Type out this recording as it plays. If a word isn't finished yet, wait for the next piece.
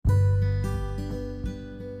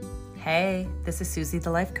Hey, this is Susie the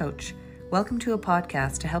Life Coach. Welcome to a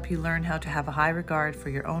podcast to help you learn how to have a high regard for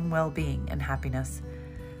your own well-being and happiness.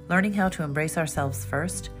 Learning how to embrace ourselves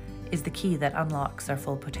first is the key that unlocks our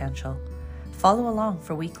full potential. Follow along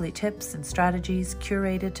for weekly tips and strategies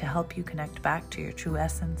curated to help you connect back to your true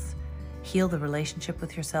essence, heal the relationship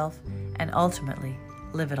with yourself, and ultimately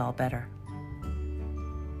live it all better.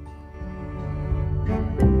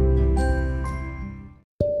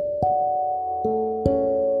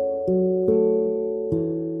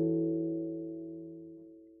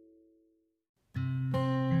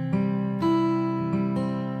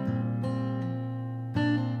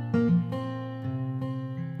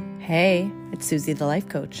 Hey, it's Susie the Life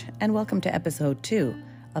Coach, and welcome to episode 2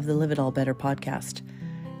 of the Live It All Better podcast.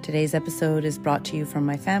 Today's episode is brought to you from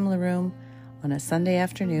my family room on a Sunday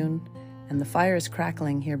afternoon, and the fire is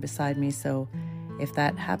crackling here beside me, so if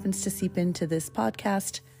that happens to seep into this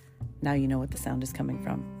podcast, now you know what the sound is coming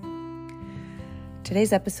from.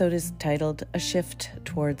 Today's episode is titled A Shift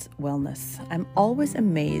Towards Wellness. I'm always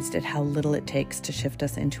amazed at how little it takes to shift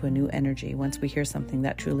us into a new energy once we hear something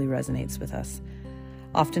that truly resonates with us.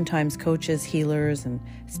 Oftentimes, coaches, healers, and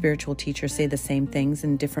spiritual teachers say the same things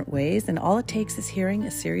in different ways, and all it takes is hearing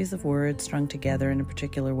a series of words strung together in a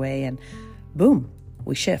particular way, and boom,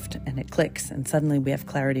 we shift, and it clicks, and suddenly we have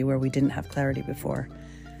clarity where we didn't have clarity before.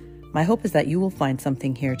 My hope is that you will find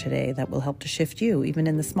something here today that will help to shift you, even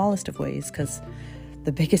in the smallest of ways, because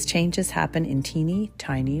the biggest changes happen in teeny,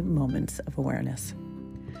 tiny moments of awareness.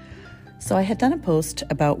 So I had done a post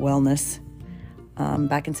about wellness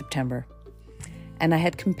back in September. And I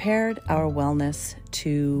had compared our wellness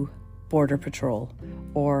to Border Patrol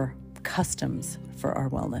or customs for our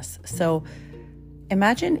wellness. So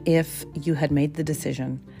imagine if you had made the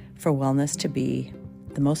decision for wellness to be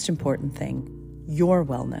the most important thing, your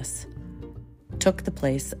wellness took the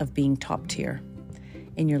place of being top tier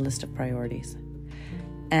in your list of priorities.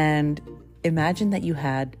 And imagine that you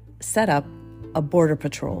had set up a Border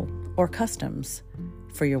Patrol or customs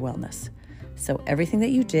for your wellness. So everything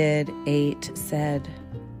that you did, ate, said,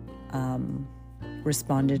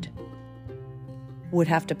 responded, would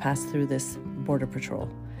have to pass through this Border Patrol.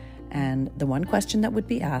 And the one question that would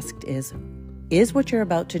be asked is what you're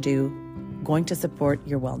about to do going to support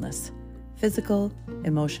your wellness? Physical,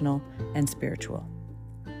 emotional, and spiritual.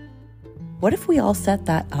 What if we all set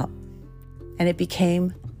that up and it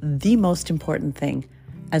became the most important thing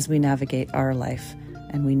as we navigate our life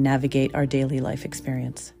and we navigate our daily life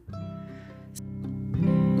experience?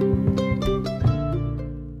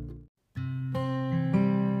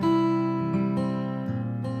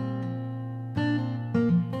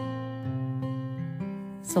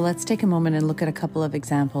 So let's take a moment and look at a couple of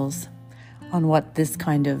examples on what this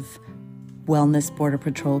kind of wellness Border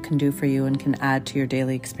Patrol can do for you and can add to your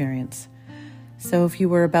daily experience. So if you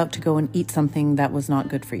were about to go and eat something that was not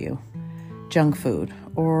good for you, junk food,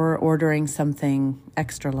 or ordering something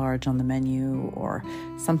extra large on the menu, or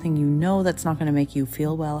something you know that's not going to make you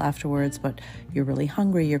feel well afterwards, but you're really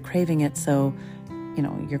hungry, you're craving it, so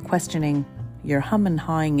you're questioning, you're hum and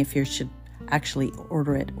hawing if you should actually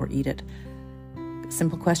order it or eat it.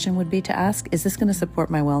 Simple question would be to ask, is this going to support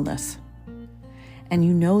my wellness? And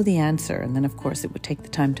you know the answer. And then, of course, it would take the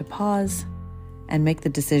time to pause and make the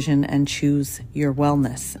decision and choose your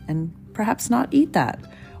wellness and perhaps not eat that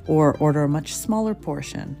or order a much smaller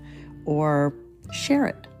portion or share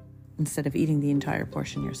it instead of eating the entire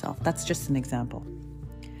portion yourself. That's just an example.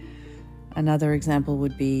 Another example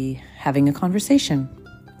would be having a conversation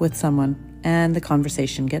with someone and the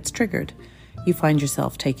conversation gets triggered. You find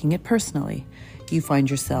yourself taking it personally. You find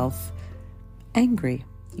yourself angry.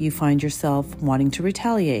 You find yourself wanting to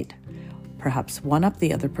retaliate, perhaps one-up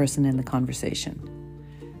the other person in the conversation.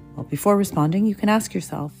 Well, before responding, you can ask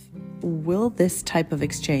yourself, will this type of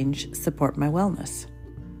exchange support my wellness?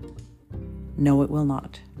 No, it will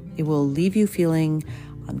not. It will leave you feeling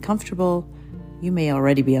uncomfortable. You may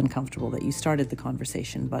already be uncomfortable that you started the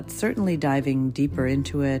conversation, but certainly diving deeper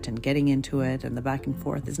into it and getting into it and the back and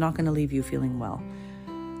forth is not going to leave you feeling well.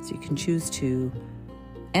 So you can choose to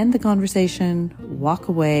end the conversation, walk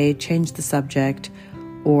away, change the subject,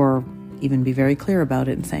 or even be very clear about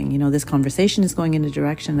it and saying, this conversation is going in a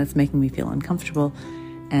direction that's making me feel uncomfortable,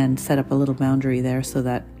 and set up a little boundary there so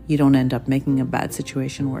that you don't end up making a bad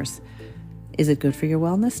situation worse. Is it good for your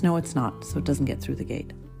wellness? No, it's not. So it doesn't get through the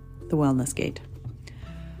gate, the wellness gate.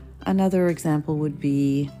 Another example would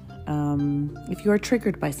be if you are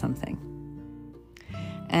triggered by something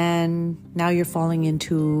and now you're falling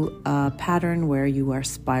into a pattern where you are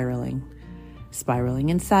spiraling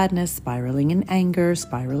in sadness, spiraling in anger,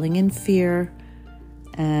 spiraling in fear.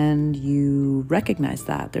 and you recognize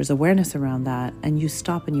that, there's awareness around that, and you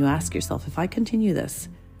stop and you ask yourself, if I continue this,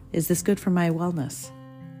 is this good for my wellness?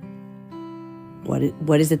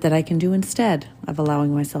 What is it that I can do instead of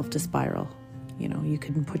allowing myself to spiral? You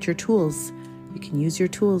can put your tools, you can use your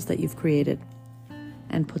tools that you've created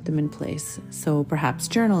and put them in place. So perhaps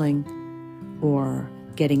journaling or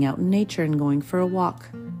getting out in nature and going for a walk.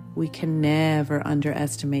 We can never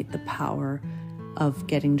underestimate the power of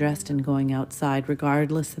getting dressed and going outside,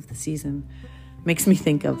 regardless of the season. Makes me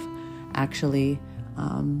think of actually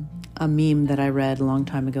a meme that I read a long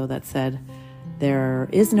time ago that said, there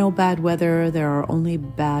is no bad weather, there are only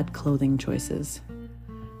bad clothing choices.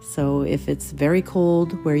 So if it's very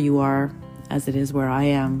cold where you are, as it is where I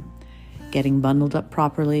am, getting bundled up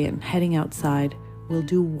properly and heading outside will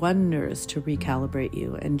do wonders to recalibrate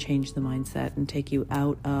you and change the mindset and take you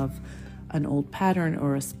out of an old pattern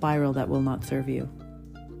or a spiral that will not serve you.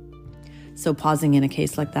 So pausing in a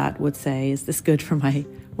case like that would say, is this good for my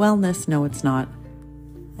wellness? No, it's not.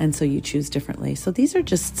 And so you choose differently. So these are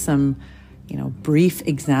just some, brief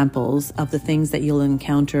examples of the things that you'll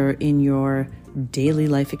encounter in your daily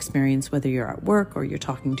life experience, whether you're at work or you're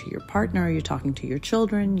talking to your partner, or you're talking to your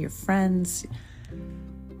children, your friends,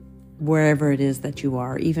 wherever it is that you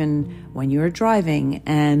are, even when you're driving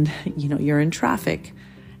and, you're in traffic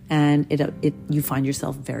and you find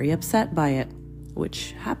yourself very upset by it,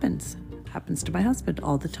 which happens to my husband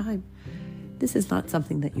all the time. This is not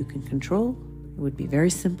something that you can control. It would be very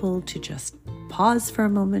simple to just pause for a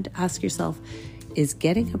moment, ask yourself, is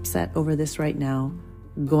getting upset over this right now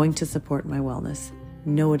going to support my wellness?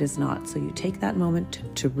 No, it is not. So you take that moment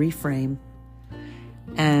to reframe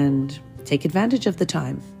and take advantage of the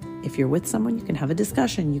time. If you're with someone, you can have a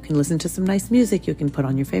discussion. You can listen to some nice music. You can put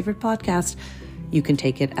on your favorite podcast. You can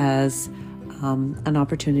take it as an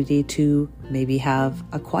opportunity to maybe have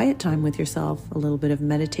a quiet time with yourself, a little bit of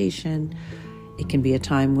meditation. It can be a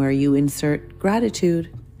time where you insert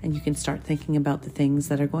gratitude and you can start thinking about the things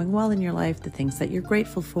that are going well in your life, the things that you're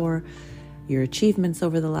grateful for, your achievements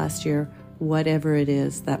over the last year, whatever it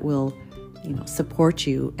is that will, support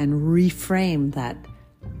you and reframe that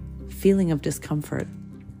feeling of discomfort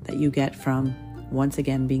that you get from, once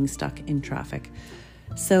again, being stuck in traffic.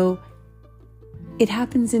 So it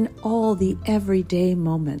happens in all the everyday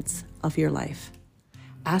moments of your life.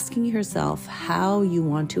 Asking yourself how you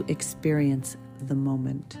want to experience the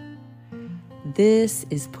moment. This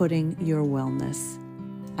is putting your wellness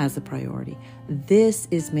as a priority. This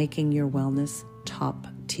is making your wellness top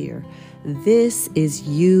tier. This is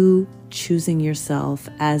you choosing yourself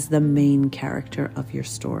as the main character of your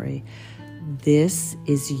story. This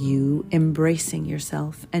is you embracing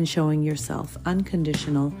yourself and showing yourself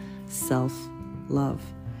unconditional self-love.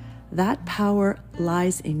 That power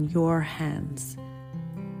lies in your hands.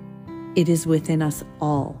 It is within us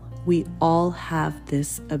all. We all have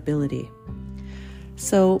this ability.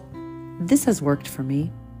 So this has worked for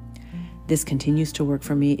me. This continues to work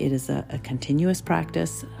for me. It is a continuous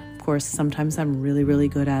practice. Of course, sometimes I'm really, really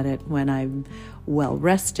good at it when I'm well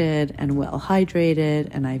rested and well hydrated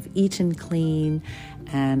and I've eaten clean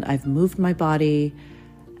and I've moved my body.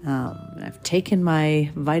 I've taken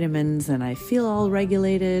my vitamins and I feel all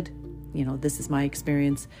regulated. This is my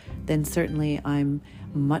experience. Then certainly I'm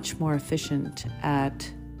much more efficient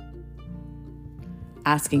at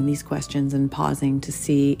asking these questions and pausing to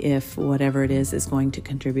see if whatever it is going to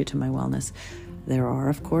contribute to my wellness. There are,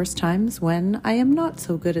 of course, times when I am not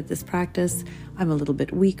so good at this practice. I'm a little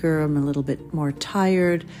bit weaker. I'm a little bit more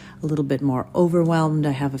tired, a little bit more overwhelmed.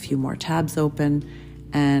 I have a few more tabs open,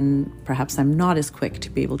 and perhaps I'm not as quick to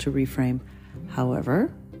be able to reframe.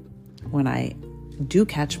 However, when I do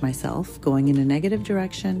catch myself going in a negative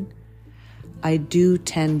direction, I do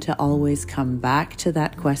tend to always come back to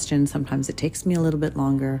that question. Sometimes it takes me a little bit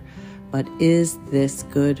longer, but is this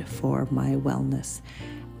good for my wellness?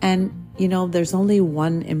 And, there's only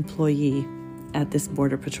one employee at this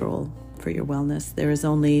Border Patrol for your wellness. There is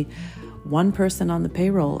only one person on the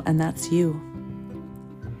payroll, and that's you.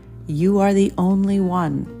 You are the only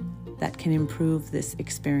one that can improve this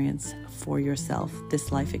experience for yourself,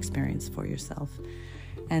 this life experience for yourself.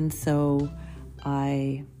 And so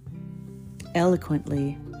I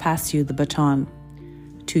eloquently pass you the baton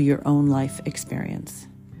to your own life experience.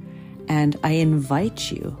 And I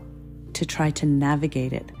invite you to try to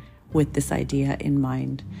navigate it with this idea in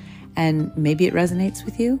mind. And maybe it resonates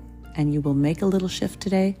with you and you will make a little shift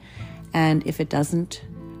today. And if it doesn't,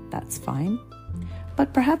 that's fine.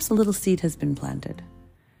 But perhaps a little seed has been planted.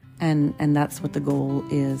 And that's what the goal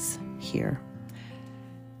is here.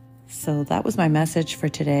 So that was my message for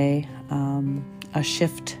today. A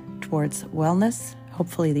shift towards wellness.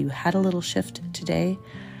 hopefully you had a little shift today.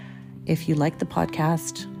 If you like the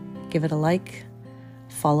podcast, give it a like.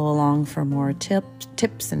 Follow along for more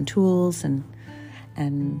tips and tools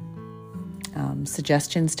and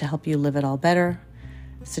suggestions to help you live it all better.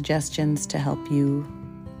 Suggestions to help you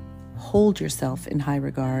hold yourself in high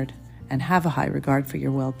regard and have a high regard for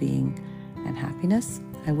your well-being and happiness.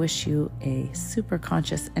 I wish you a super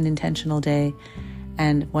conscious and intentional day.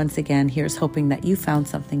 And once again, here's hoping that you found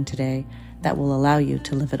something today that will allow you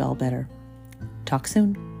to live it all better. Talk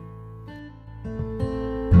soon.